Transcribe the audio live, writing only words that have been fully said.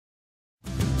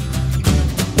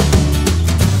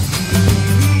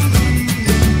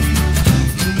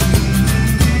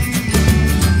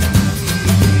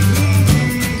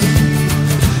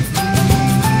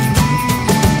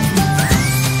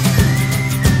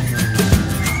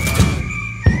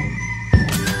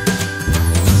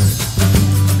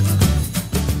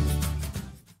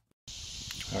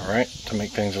make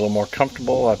things a little more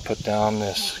comfortable, I put down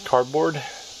this cardboard.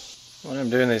 When I'm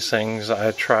doing these things,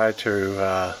 I try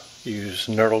to use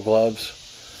Nerdle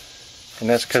gloves, and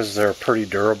that's because they're pretty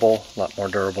durable, a lot more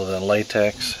durable than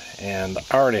latex, and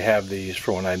I already have these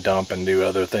for when I dump and do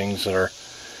other things that are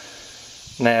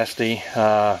nasty.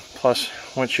 Plus,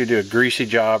 once you do a greasy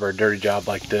job or a dirty job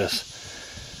like this,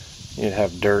 you'd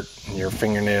have dirt in your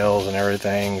fingernails and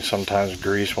everything. Sometimes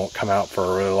grease won't come out for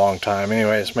a really long time.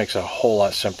 Anyway, this makes it a whole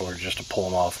lot simpler just to pull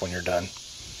them off when you're done.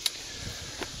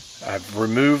 I've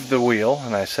removed the wheel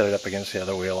and I set it up against the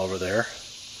other wheel over there.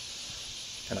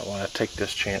 And I want to take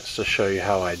this chance to show you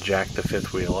how I jack the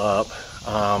fifth wheel up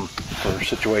for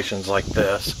situations like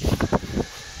this.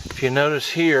 If you notice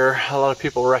here, a lot of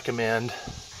people recommend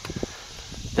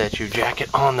that you jack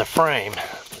it on the frame.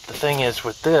 But the thing is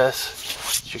with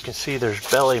this, as you can see, there's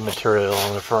belly material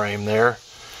on the frame there,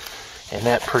 and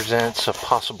that presents a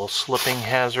possible slipping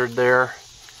hazard there.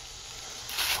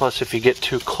 Plus, if you get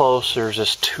too close, there's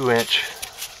this 2-inch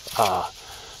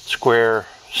square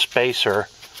spacer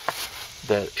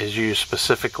that is used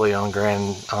specifically on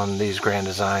these Grand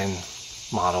Design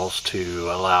models to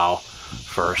allow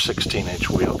for a 16-inch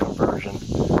wheel conversion.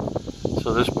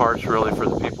 So this part's really for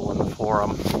the people in the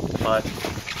forum, but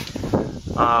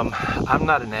I'm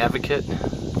not an advocate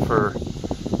for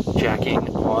jacking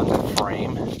on the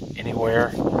frame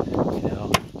anywhere. You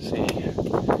know, see,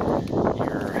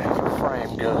 your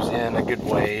frame goes in a good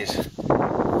ways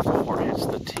before it hits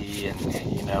the T, and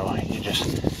you know,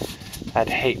 I'd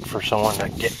hate for someone to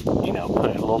get, you know, put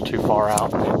it a little too far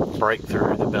out and break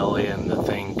through the belly and the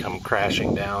thing come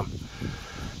crashing down.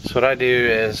 So what I do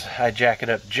is I jack it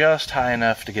up just high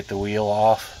enough to get the wheel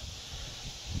off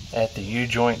at the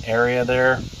U-joint area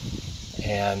there,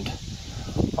 and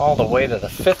all the way to the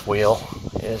fifth wheel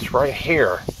is right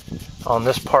here on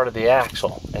this part of the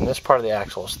axle, and this part of the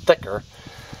axle is thicker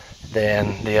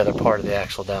than the other part of the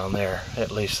axle down there.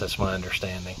 At least that's my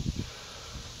understanding.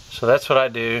 So that's what I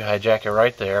do. I jack it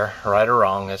right there, right or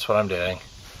wrong, that's what I'm doing.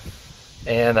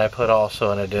 And I put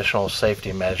also an additional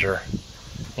safety measure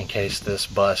in case this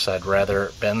busts. I'd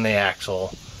rather bend the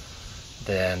axle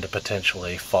than to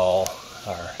potentially fall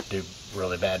or do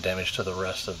really bad damage to the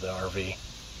rest of the RV.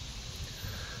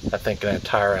 I think an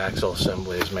entire axle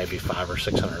assembly is maybe $500 or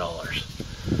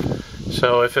 $600.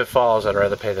 So if it falls, I'd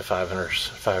rather pay the $500 or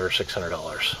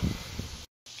 $600.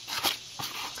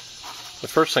 The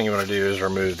first thing you want to do is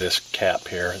remove this cap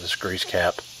here, this grease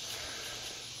cap.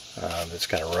 It's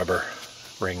got a rubber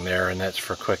ring there, and that's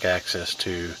for quick access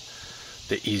to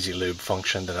the Easy Lube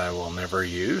function that I will never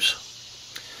use.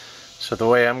 So the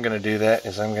way I'm going to do that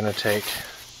is I'm going to take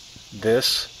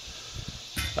this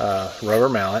rubber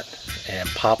mallet and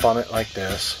pop on it like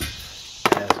this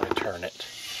as I turn it,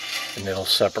 and it'll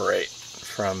separate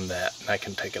from that, and I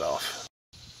can take it off.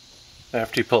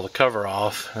 After you pull the cover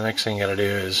off, the next thing you got to do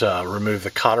is remove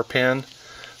the cotter pin.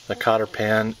 The cotter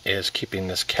pin is keeping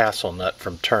this castle nut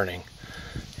from turning,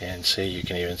 and see, you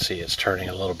can even see it's turning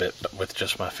a little bit with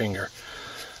just my finger.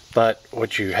 But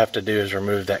what you have to do is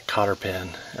remove that cotter pin.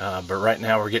 But right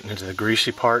now we're getting into the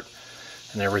greasy part,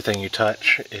 and everything you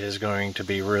touch is going to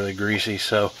be really greasy.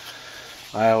 So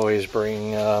I always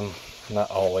bring, not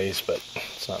always, but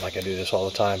it's not like I do this all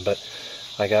the time, but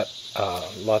I got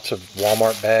lots of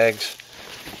Walmart bags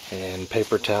and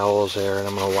paper towels there, and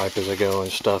I'm going to wipe as I go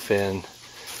and stuff in,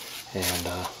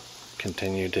 and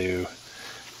continue to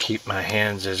keep my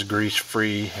hands as grease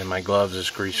free and my gloves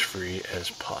as grease free as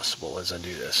possible as I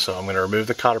do this. So I'm going to remove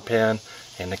the cotter pin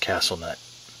and the castle nut.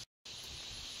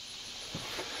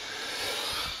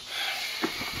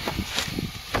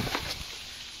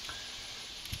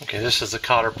 Okay, this is the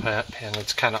cotter pin.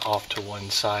 It's kind of off to one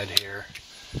side here.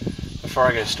 Before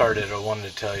I get started, I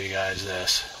wanted to tell you guys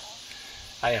this.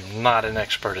 I am not an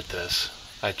expert at this.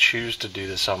 I choose to do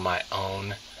this on my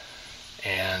own,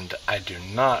 and I do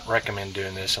not recommend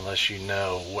doing this unless you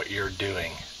know what you're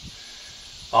doing.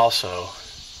 Also,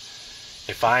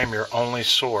 if I am your only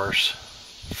source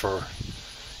for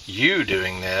you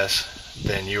doing this,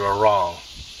 then you are wrong.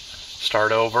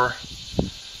 Start over,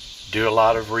 do a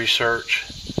lot of research,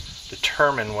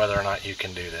 determine whether or not you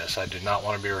can do this. I do not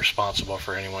want to be responsible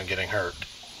for anyone getting hurt.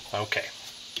 Okay.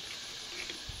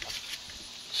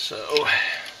 So,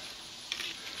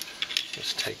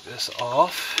 just take this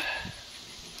off.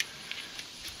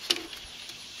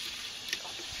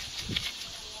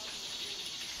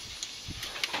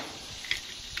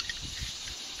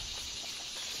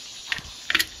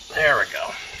 There we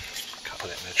go.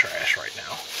 Put it in the trash right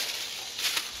now.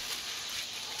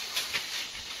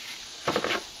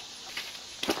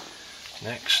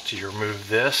 Next, you remove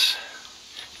this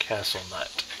castle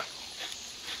nut.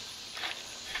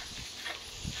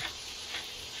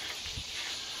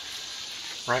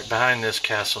 Right behind this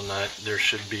castle nut there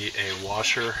should be a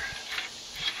washer,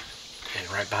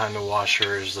 and right behind the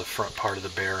washer is the front part of the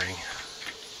bearing.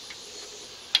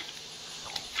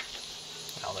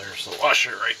 Now there's the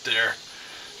washer right there.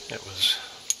 It was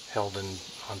held in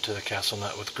onto the castle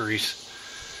nut with grease.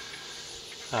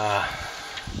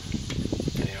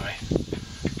 Anyway,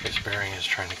 this bearing is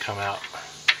trying to come out.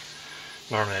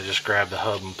 Normally I just grab the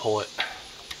hub and pull it,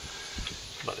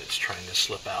 but it's trying to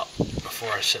slip out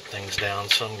before I set things down,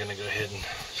 so I'm going to go ahead and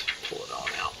pull it on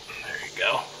out. There you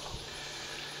go.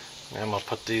 And I'm going to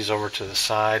put these over to the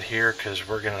side here because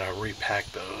we're going to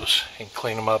repack those and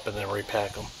clean them up and then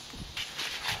repack them.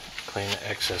 Clean the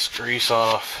excess grease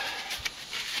off.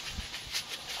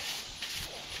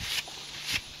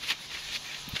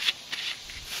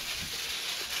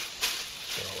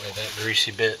 Throw away that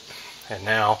greasy bit. And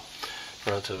now,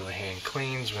 relatively hand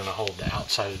clean, I'm going to hold the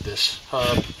outside of this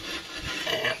hub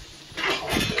and pull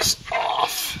this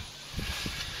off.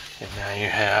 And now you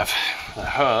have the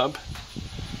hub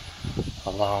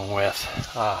along with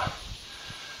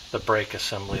the brake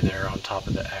assembly there on top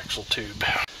of the axle tube.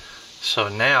 So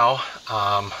now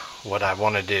what I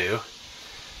want to do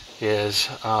is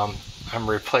I'm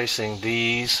replacing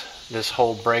this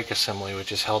whole brake assembly,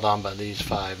 which is held on by these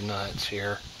 5 nuts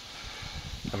here.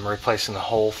 I'm replacing the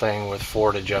whole thing with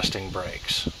forward adjusting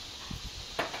brakes,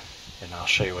 and I'll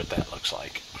show you what that looks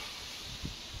like.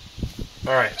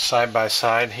 Alright, side by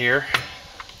side here.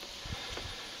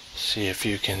 See if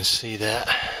you can see that.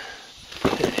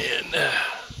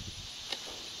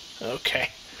 Okay,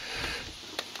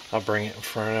 I'll bring it in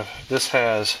front of. This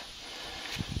has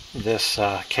this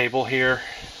cable here,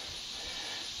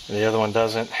 the other one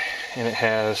doesn't, and it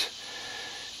has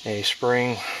a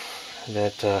spring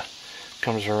that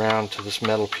comes around to this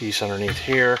metal piece underneath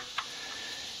here,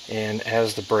 and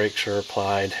as the brakes are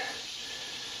applied,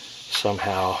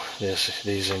 somehow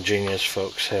these ingenious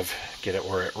folks get it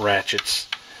where it ratchets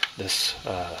this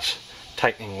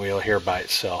tightening wheel here by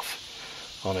itself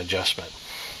on adjustment.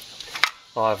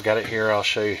 Well, I've got it here. I'll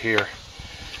show you here.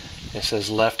 It says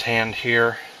left hand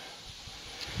here,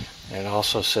 and it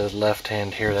also says left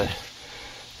hand here.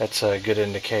 That's a good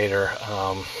indicator.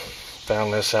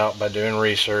 Found this out by doing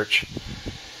research.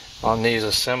 On these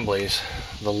assemblies,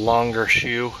 the longer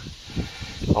shoe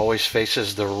always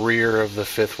faces the rear of the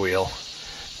fifth wheel.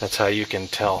 That's how you can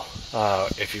tell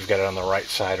if you've got it on the right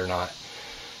side or not.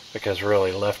 Because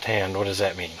really, left hand, what does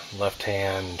that mean? Left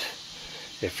hand,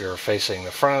 if you're facing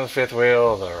the front of the fifth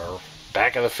wheel, the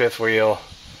back of the fifth wheel,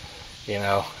 you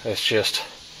know, it's just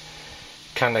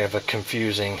kind of a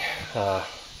confusing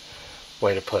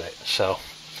way to put it. So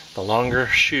the longer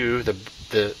shoe, the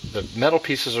metal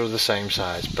pieces are the same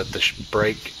size, but the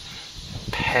brake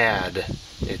pad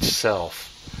itself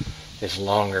is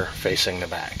longer facing the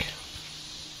back.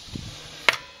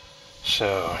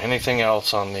 So anything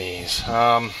else on these?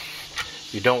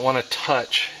 You don't want to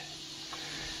touch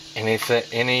any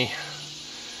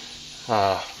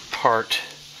part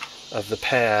of the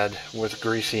pad with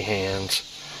greasy hands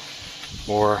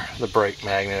or the brake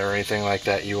magnet or anything like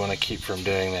that. You want to keep from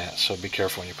doing that, so be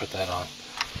careful when you put that on.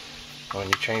 When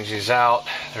you change these out,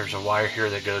 there's a wire here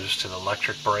that goes to the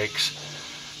electric brakes.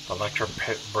 The electric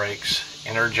brakes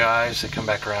energize, they come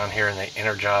back around here and they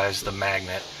energize the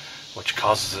magnet, which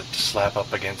causes it to slap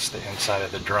up against the inside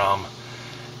of the drum.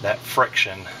 That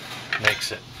friction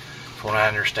makes it, from what I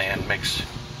understand, makes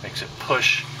it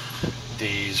push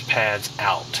these pads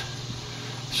out.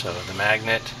 So the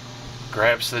magnet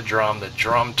grabs the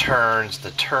drum turns,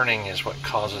 the turning is what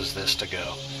causes this to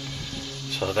go.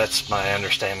 So that's my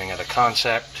understanding of the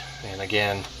concept, and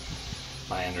again,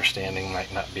 my understanding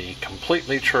might not be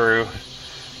completely true,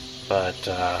 but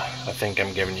I think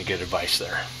I'm giving you good advice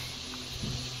there.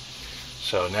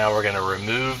 So now we're going to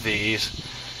remove these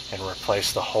and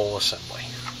replace the whole assembly.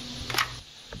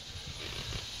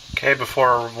 Okay, before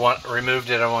I removed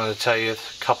it, I wanted to tell you a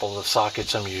couple of the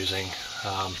sockets I'm using.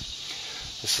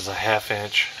 This is a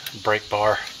 1/2" brake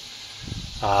bar,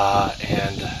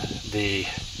 and the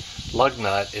lug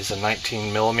nut is a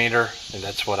 19mm, and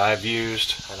that's what I've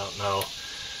used. I don't know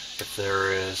if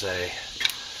there is a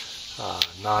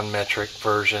non-metric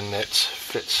version that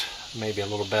fits maybe a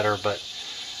little better, but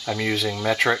I'm using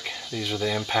metric. These are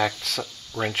the impact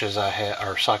wrenches I have,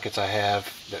 or sockets I have,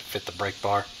 that fit the brake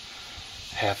bar,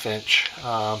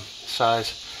 1/2"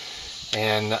 size,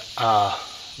 and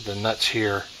the nuts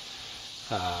here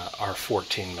are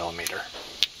 14mm.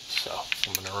 So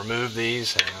I'm going to remove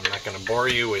these, and I'm not going to bore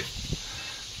you with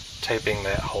taping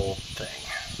that whole thing.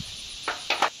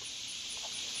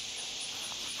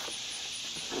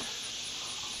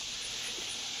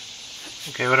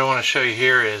 Okay, what I want to show you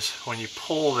here is when you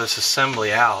pull this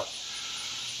assembly out,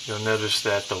 you'll notice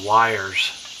that the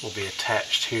wires will be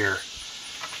attached here.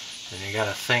 And you got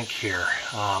to think here.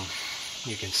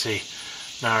 You can see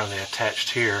not only attached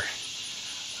here,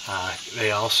 they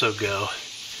also go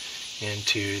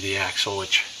into the axle,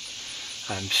 which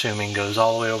I'm assuming goes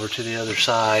all the way over to the other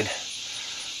side,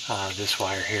 this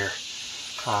wire here.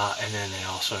 And then they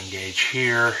also engage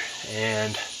here,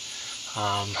 and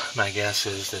my guess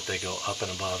is that they go up and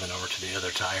above and over to the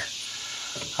other tire.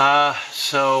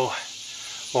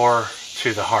 Or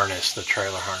to the harness, the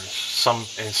trailer harness,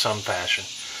 in some fashion.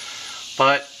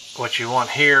 But what you want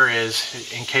here is,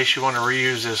 in case you want to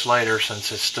reuse this later,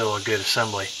 since it's still a good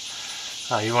assembly,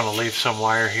 you want to leave some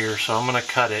wire here. So I'm going to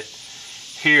cut it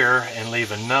here and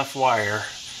leave enough wire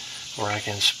where I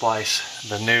can splice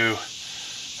the new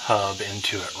hub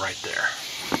into it right there.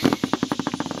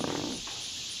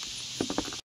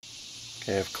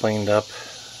 Okay, I've cleaned up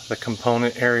the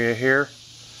component area here,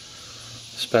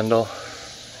 spindle,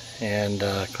 and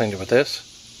cleaned it with this.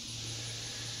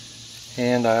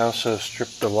 And I also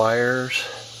stripped the wires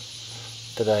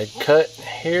that I'd cut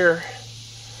here,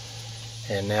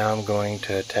 and now I'm going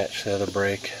to attach the other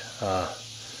brake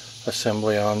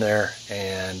assembly on there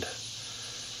and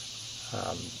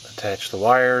attach the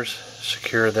wires,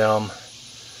 secure them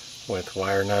with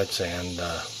wire nuts and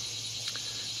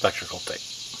electrical tape.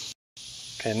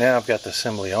 Okay, now I've got the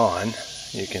assembly on.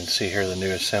 You can see here the new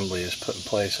assembly is put in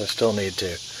place. I still need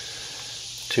to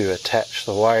attach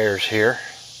the wires here,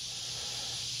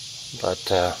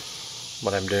 but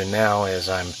what I'm doing now is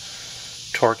I'm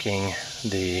torquing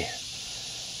the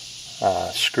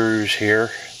screws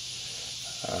here,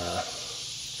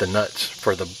 the nuts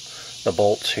for the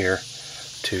bolts here,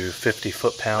 to 50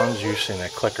 foot-pounds using a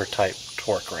clicker type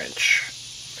torque wrench.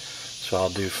 So I'll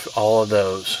do all of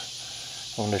those.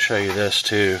 I want to show you this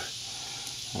too.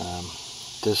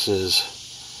 This is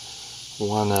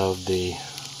one of the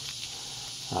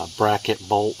bracket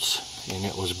bolts, and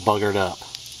it was buggered up.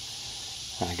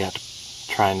 I got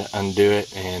trying to undo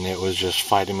it, and it was just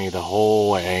fighting me the whole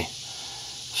way.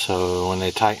 So when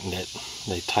they tightened it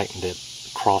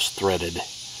cross-threaded,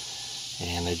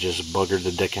 and they just buggered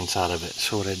the dickens out of it.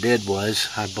 So what I did was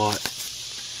I bought,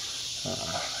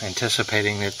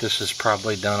 anticipating that this is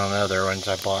probably done on other ones,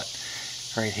 I bought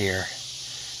right here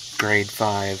grade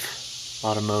 5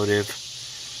 automotive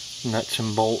nuts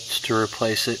and bolts to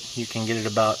replace it. You can get it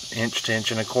about inch to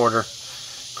inch and a quarter.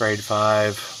 Grade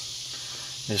 5,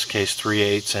 in this case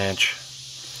 3/8 inch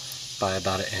by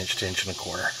about an inch to inch and a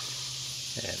quarter.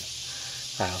 And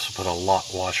I also put a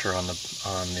lock washer on the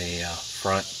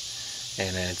front,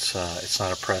 and it's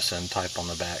not a press-in type on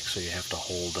the back, so you have to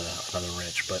hold another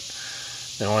wrench. But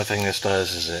the only thing this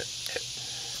does is it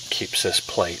keeps this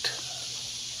plate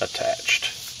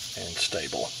attached and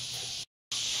stable.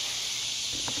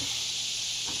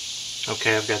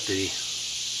 Okay, I've got the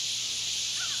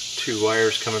 2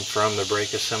 wires coming from the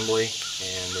brake assembly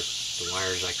and the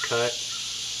wires I cut.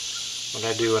 What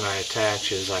I do when I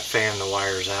attach is I fan the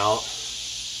wires out,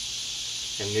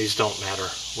 and these don't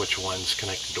matter which one's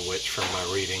connected to which from my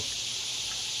reading.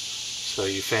 So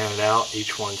you fan it out,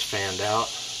 each one's fanned out.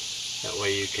 That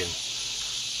way you can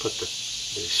put the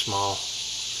small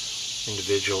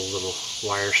individual little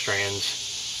wire strands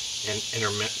and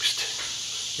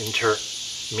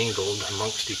intermingled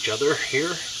amongst each other here.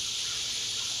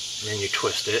 And then you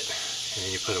twist it, and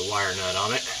then you put a wire nut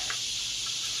on it.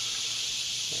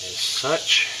 As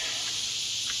such,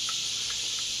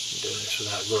 I'm doing this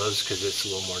without gloves because it's a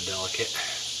little more delicate.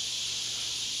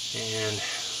 And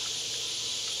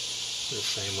the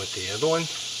same with the other one.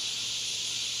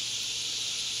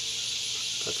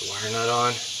 Put the wire nut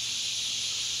on.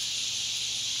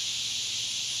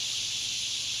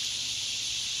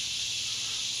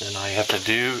 Then all you have to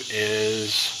do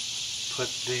is put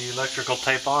the electrical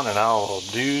tape on, and I'll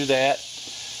do that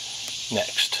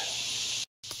next.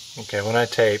 Okay, when I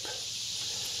tape,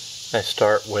 I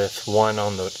start with one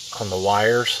on the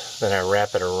wires, then I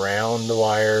wrap it around the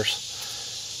wires,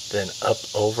 then up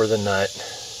over the nut,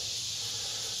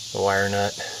 the wire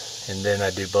nut, and then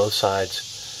I do both sides.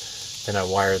 Then I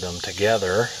wire them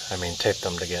together, tape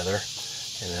them together,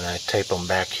 and then I tape them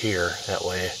back here. That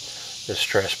way the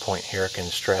stress point here can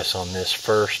stress on this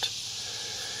first,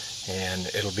 and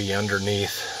it'll be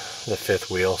underneath the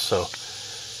 5th wheel, so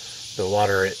the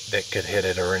water that could hit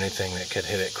it, or anything that could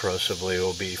hit it corrosively,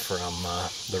 will be from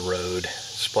the road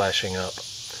splashing up.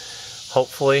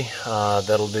 Hopefully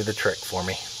that'll do the trick for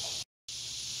me.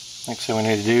 Next thing we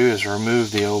need to do is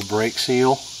remove the old brake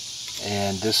seal,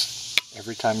 and this,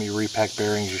 every time you repack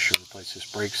bearings, you should replace this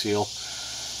brake seal.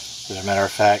 As a matter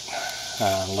of fact,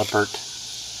 Lippert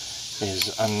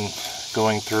is I'm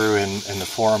going through, and the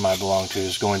forum I belong to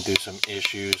is going through some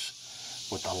issues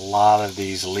with a lot of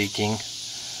these leaking.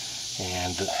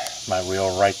 And my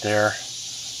wheel right there,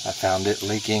 I found it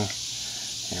leaking.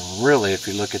 And really, if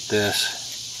you look at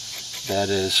this, that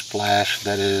is splash,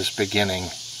 that is beginning.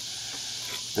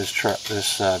 This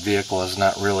vehicle has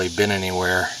not really been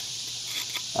anywhere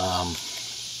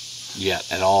yet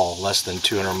at all. Less than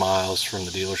 200 miles from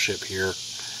the dealership here,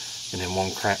 and then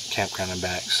one campground and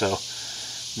back. So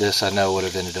this I know would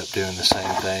have ended up doing the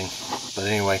same thing. But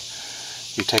anyway,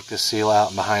 you take the seal out,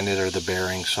 and behind it are the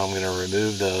bearings. So I'm going to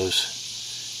remove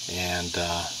those, and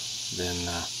then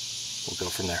we'll go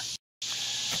from there.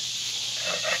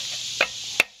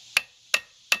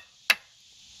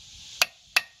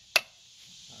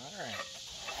 Alright,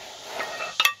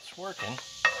 it's working.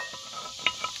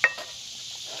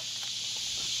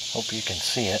 Hope you can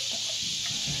see it.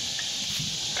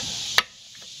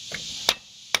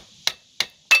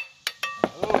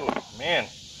 Oh man,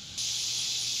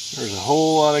 there's a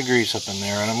whole lot of grease up in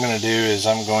there. What I'm going to do is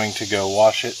I'm going to go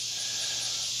wash it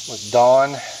with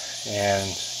Dawn, and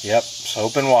yep,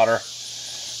 soap and water.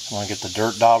 I'm going to get the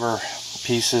dirt dauber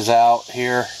pieces out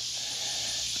here,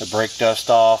 the brake dust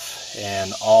off,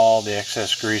 and all the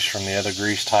excess grease from the other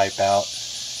grease type out.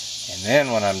 And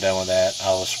then when I'm done with that,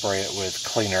 I will spray it with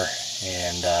cleaner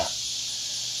and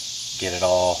get it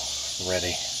all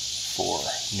ready for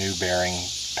new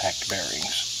packed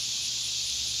bearings.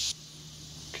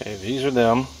 Okay, these are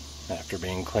them after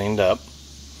being cleaned up,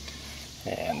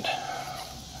 and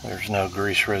there's no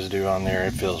grease residue on there.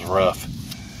 It feels rough.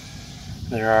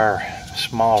 There are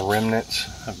small remnants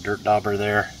of dirt dauber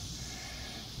there,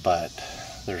 but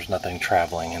there's nothing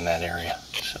traveling in that area.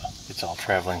 So it's all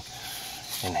traveling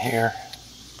in here,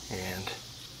 and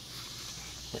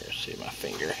there's, see my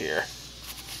finger here,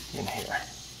 in here.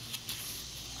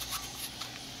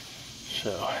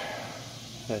 So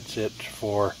that's it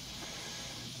for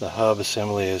the hub.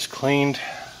 Assembly is cleaned.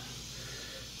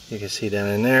 You can see down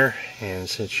in there, and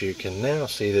since you can now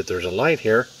see that there's a light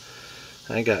here,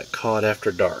 I got caught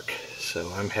after dark,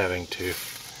 so I'm having to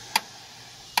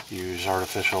use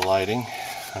artificial lighting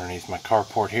underneath my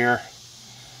carport here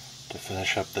to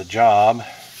finish up the job,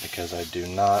 because I do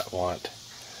not want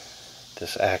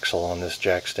this axle on this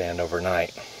jack stand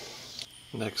overnight.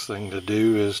 Next thing to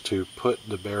do is to put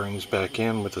the bearings back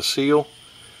in with a seal,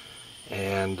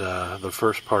 and the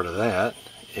first part of that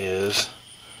is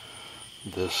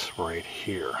this right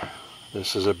here.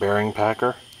 This is a bearing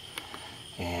packer,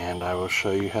 and I will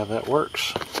show you how that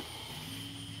works.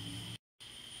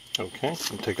 Okay,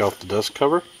 I'll take off the dust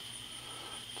cover.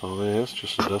 That's all it is,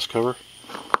 just a dust cover.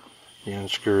 You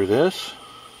unscrew this.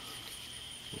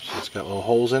 It's got little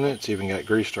holes in it. It's even got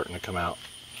grease starting to come out.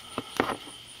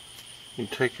 You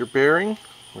take your bearing,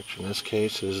 which in this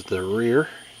case is the rear.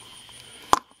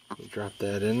 You drop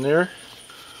that in there.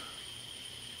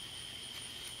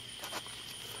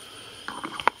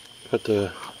 Put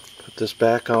this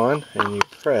back on, and you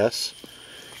press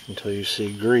until you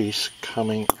see grease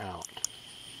coming out.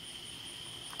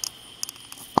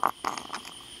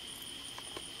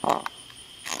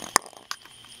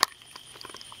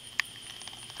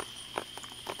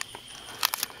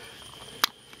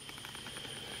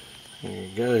 There you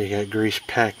go, you got grease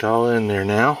packed all in there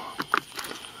now.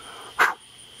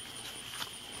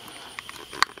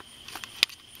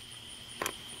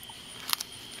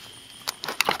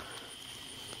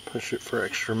 Push it for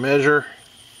extra measure.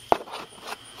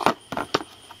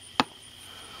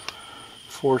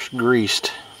 Force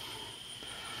greased.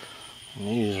 And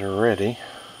these are ready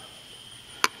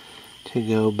to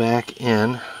go back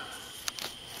in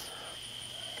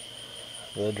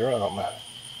the drum.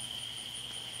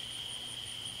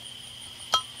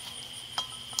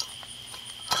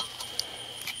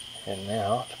 And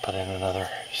now to put in another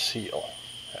seal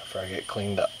after I get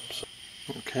cleaned up. So,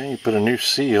 okay, you put a new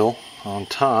seal on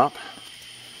top,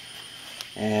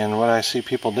 and what I see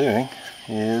people doing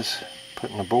is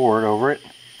putting a board over it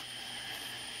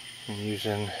and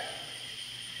using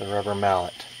the rubber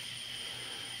mallet,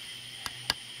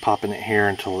 popping it here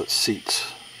until it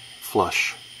seats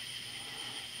flush.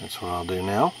 That's what I'll do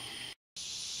now.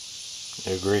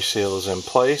 New grease seal is in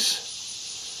place.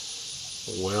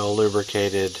 Well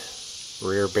lubricated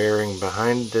rear bearing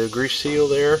behind the grease seal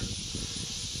there,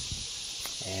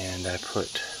 and I put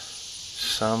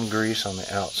some grease on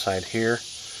the outside here.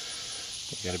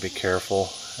 You got to be careful.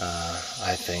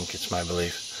 I think, it's my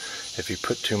belief, if you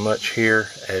put too much here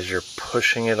as you're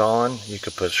pushing it on, you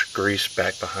could push grease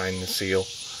back behind the seal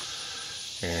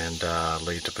and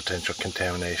lead to potential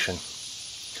contamination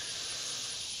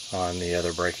on the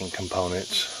other braking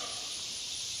components.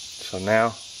 So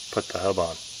now put the hub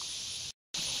on.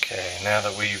 Okay, now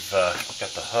that we've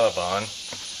got the hub on,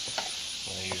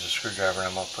 I'm going to use a screwdriver and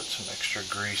I'm going to put some extra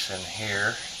grease in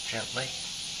here gently.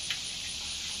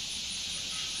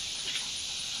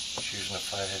 Just using a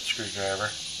 5-head screwdriver.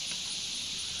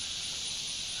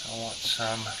 I want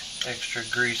some extra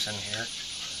grease in here,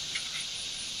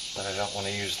 but I don't want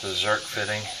to use the Zerk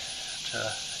fitting to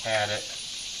add it.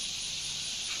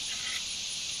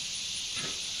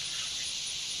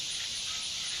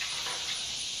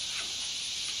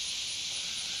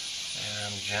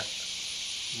 And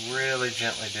I'm really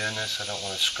gently doing this. I don't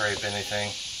want to scrape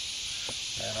anything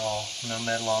at all. No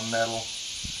metal on metal.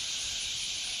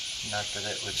 Not that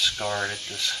it would scar it at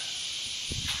this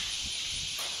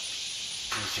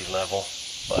easy level,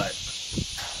 but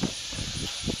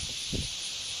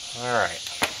alright.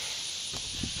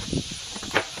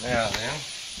 Now then,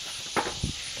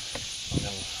 I'm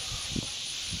going to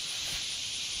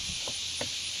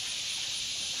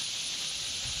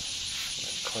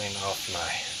clean off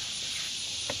my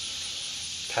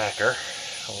packer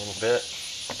a little bit,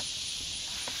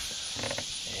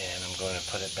 and I'm going to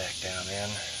put it back down in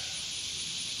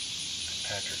the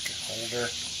packer holder,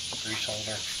 grease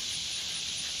holder,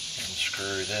 and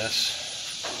screw this.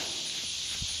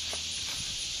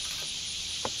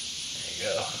 There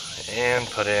you go. And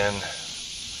put in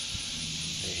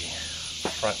the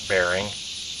front bearing,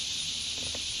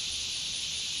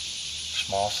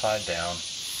 small side down,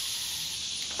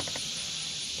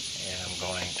 and I'm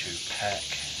going to pack.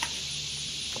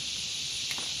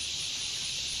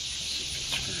 Let's see if it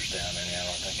screws down any. I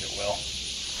don't think it will.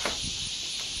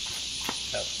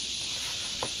 Yep.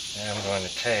 And I'm going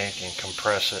to take and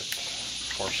compress it,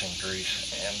 forcing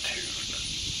grease into.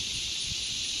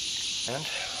 And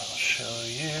I'll show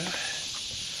you.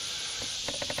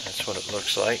 That's what it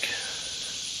looks like.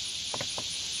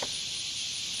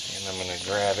 And I'm going to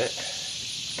grab it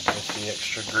with the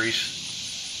extra grease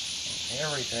and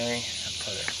everything and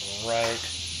put it right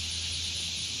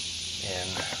in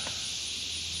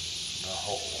the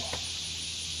hole.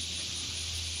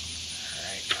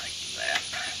 Right like that.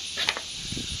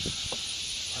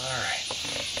 Alright.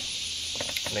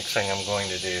 Next thing I'm going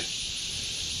to do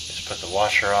is put the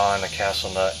washer on, the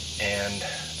castle nut, and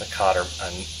the cotter,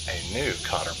 a new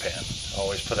cotter pin.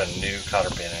 Always put a new cotter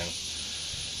pin in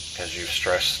because you've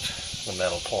stressed the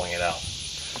metal pulling it out.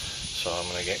 So I'm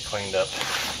going to get cleaned up,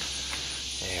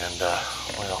 and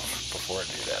well, before I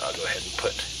do that, I'll go ahead and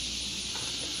put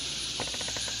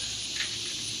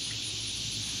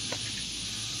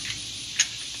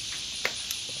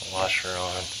the washer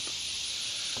on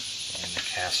and the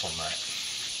castle nut.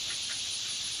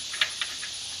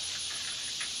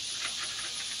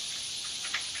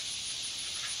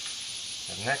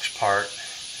 The next part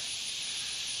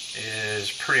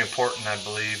is pretty important, I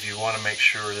believe. You want to make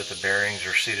sure that the bearings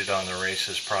are seated on the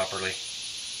races properly,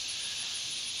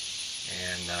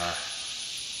 and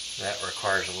that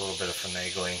requires a little bit of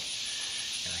finagling,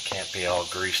 and I can't be all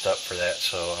greased up for that,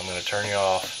 so I'm going to turn you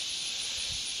off,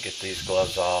 get these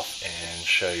gloves off, and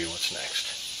show you what's next.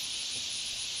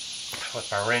 With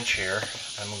my wrench here,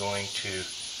 I'm going to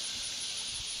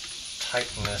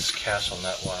tighten this castle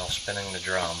nut while spinning the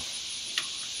drum.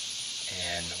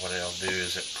 And what it'll do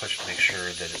is make sure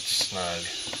that it's snug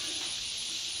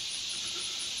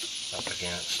up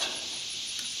against.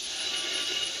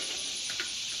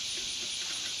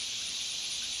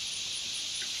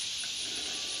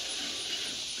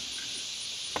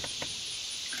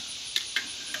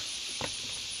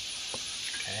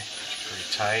 Okay, it's pretty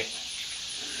tight.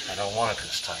 I don't want it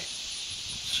this tight.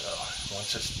 So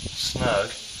once it's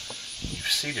snug, and you've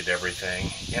seated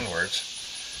everything inwards,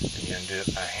 then you undo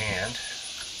it by hand,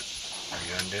 or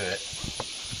you undo it,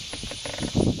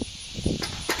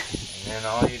 and then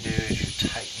all you do is you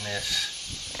tighten this.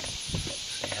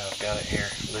 See how I've got it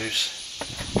here loose?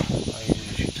 All you do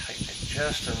is you tighten it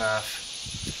just enough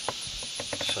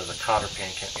so the cotter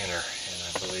pin can enter, and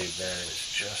I believe that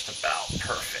is just about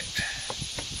perfect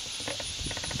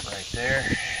right there.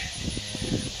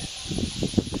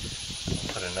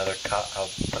 And I'll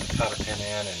put a cotter pin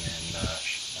in, and then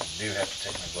I do have to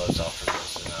take my gloves off for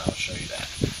this, and I'll show you that.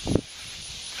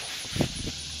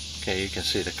 Okay, you can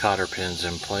see the cotter pin's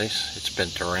in place. It's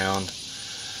bent around.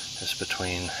 It's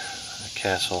between the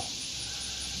castle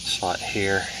slot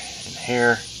here and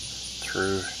here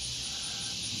through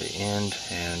the end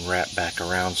and wrap back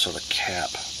around so the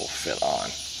cap will fit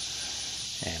on.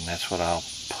 And that's what I'll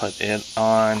put it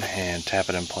on and tap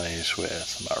it in place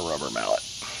with my rubber mallet.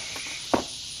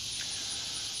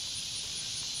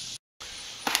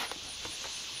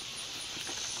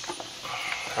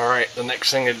 Alright, the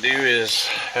next thing to do is,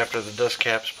 after the dust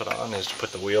cap's put on, is to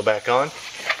put the wheel back on.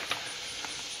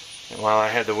 And while I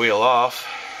had the wheel off,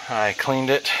 I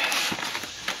cleaned it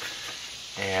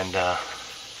and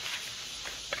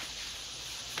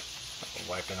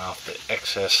wiping off the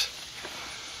excess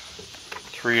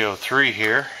 303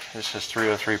 here. This is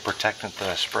 303 protectant that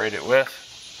I sprayed it with.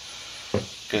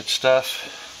 Good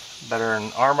stuff. Better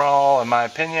than Armor All in my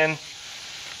opinion.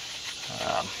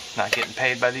 Not getting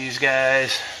paid by these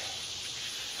guys.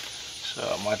 So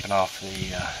I'm wiping off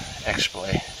the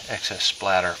excess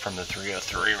splatter from the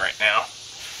 303 right now.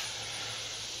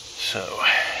 So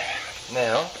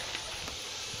now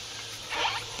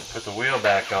put the wheel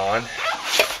back on.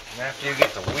 And after you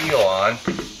get the wheel on,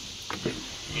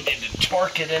 you need to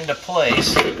torque it into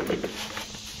place.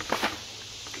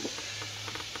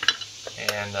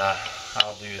 And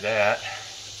I'll do that.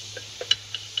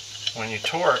 When you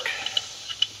torque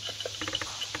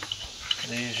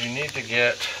these, you need to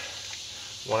get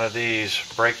one of these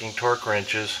braking torque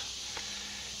wrenches,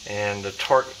 and the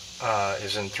torque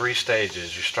is in 3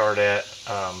 stages. You start at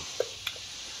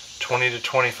 20 to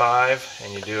 25,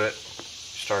 and you do it,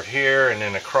 start here and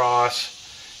then across,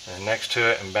 and then next to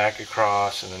it and back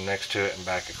across, and then next to it and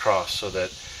back across, so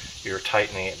that you're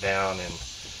tightening it down and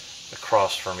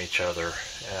across from each other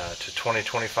to 20 to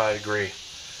 25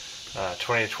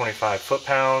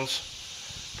 foot-pounds.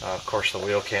 Of course, the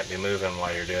wheel can't be moving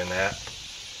while you're doing that.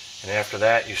 And after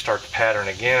that, you start the pattern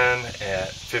again at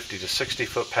 50 to 60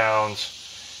 foot-pounds,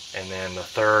 and then the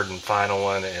third and final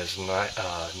one is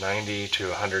 90 to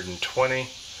 120,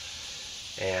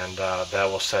 and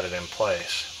that will set it in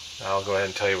place. I'll go ahead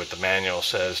and tell you what the manual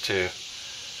says too.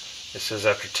 It says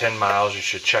after 10 miles you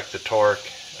should check the torque.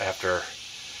 After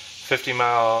 50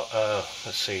 mile,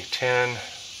 let's see, 10,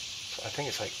 I think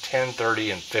it's like 10, 30,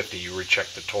 and 50 you recheck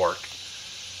the torque.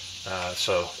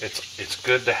 So it's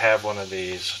good to have one of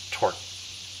these torque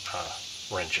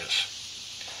wrenches,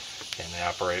 and they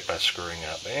operate by screwing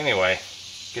up. But anyway,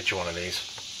 get you one of these.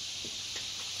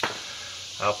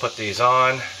 I'll put these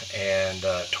on and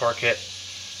torque it,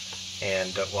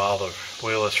 and while the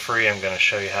wheel is free, I'm going to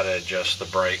show you how to adjust the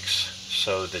brakes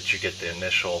so that you get the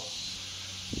initial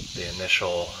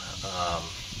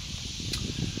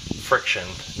friction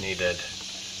needed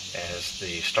as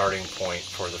the starting point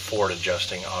for the forward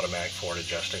adjusting, automatic forward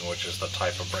adjusting, which is the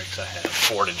type of brakes I have,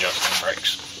 forward adjusting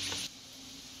brakes.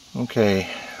 Okay,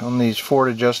 on these forward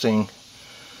adjusting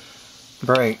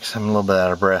brakes, I'm a little bit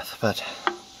out of breath, but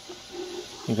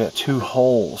you've got 2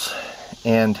 holes,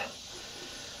 and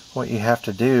what you have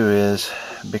to do is,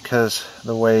 because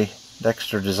the way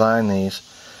Dexter designed these,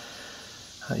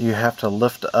 you have to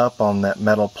lift up on that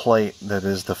metal plate that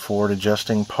is the forward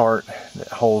adjusting part that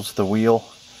holds the wheel.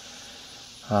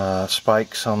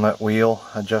 Spikes on that wheel,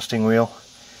 adjusting wheel.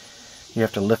 You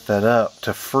have to lift that up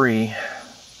to free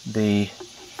the,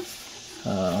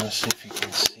 let's see if you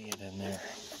can see it in there.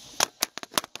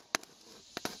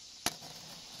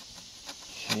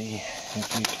 See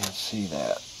if you can see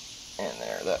that in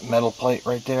there, that metal plate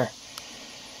right there.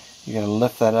 You got to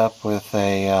lift that up with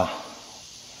a,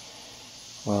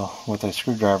 with a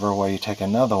screwdriver, while you take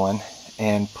another one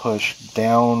and push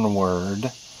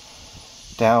downward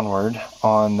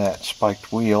on that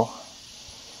spiked wheel,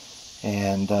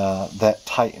 and that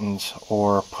tightens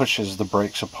or pushes the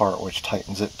brakes apart, which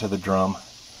tightens it to the drum.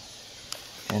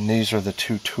 And these are the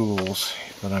 2 tools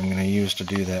that I'm going to use to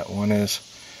do that. One is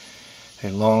a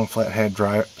long flathead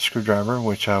screwdriver,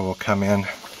 which I will come in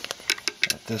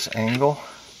at this angle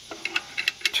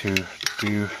to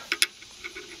do,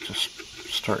 just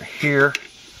start here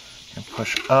and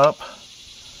push up,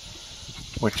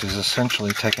 which is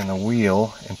essentially taking the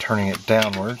wheel and turning it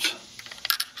downwards.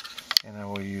 And I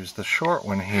will use the short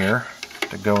one here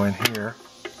to go in here.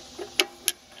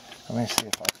 Let me see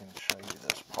if I can show you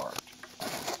this part.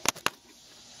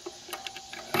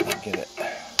 Let me get it.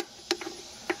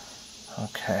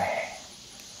 Okay.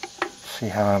 See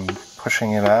how I'm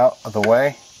pushing it out of the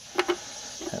way?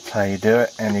 That's how you do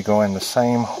it. And you go in the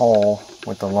same hole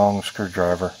with the long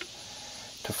screwdriver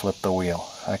to flip the wheel.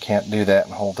 I can't do that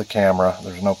and hold the camera.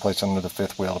 There's no place under the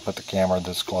 5th wheel to put the camera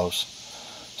this close.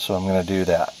 So I'm going to do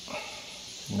that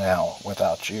now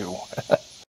without you.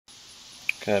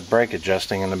 Got brake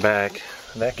adjusting in the back.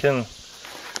 That can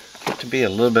get to be a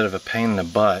little bit of a pain in the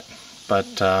butt,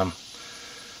 but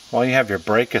while you have your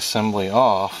brake assembly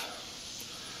off,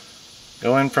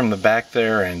 go in from the back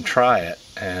there and try it,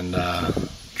 and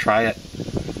try it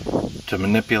to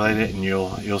manipulate it, and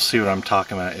you'll see what I'm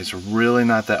talking about. It's really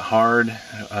not that hard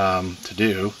to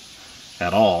do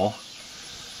at all.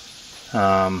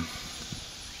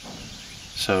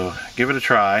 So give it a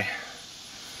try.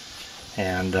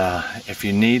 And if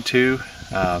you need to,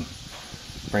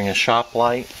 bring a shop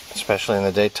light, especially in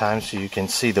the daytime, so you can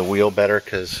see the wheel better,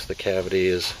 because the cavity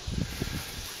is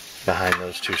behind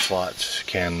those two slots.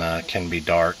 Can be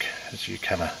dark, as you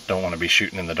kind of don't want to be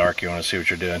shooting in the dark. You want to see what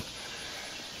you're doing.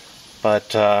 But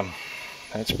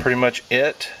that's pretty much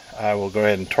it. I will go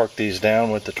ahead and torque these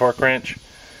down with the torque wrench,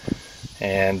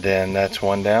 and then that's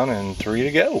one down and 3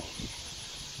 to go.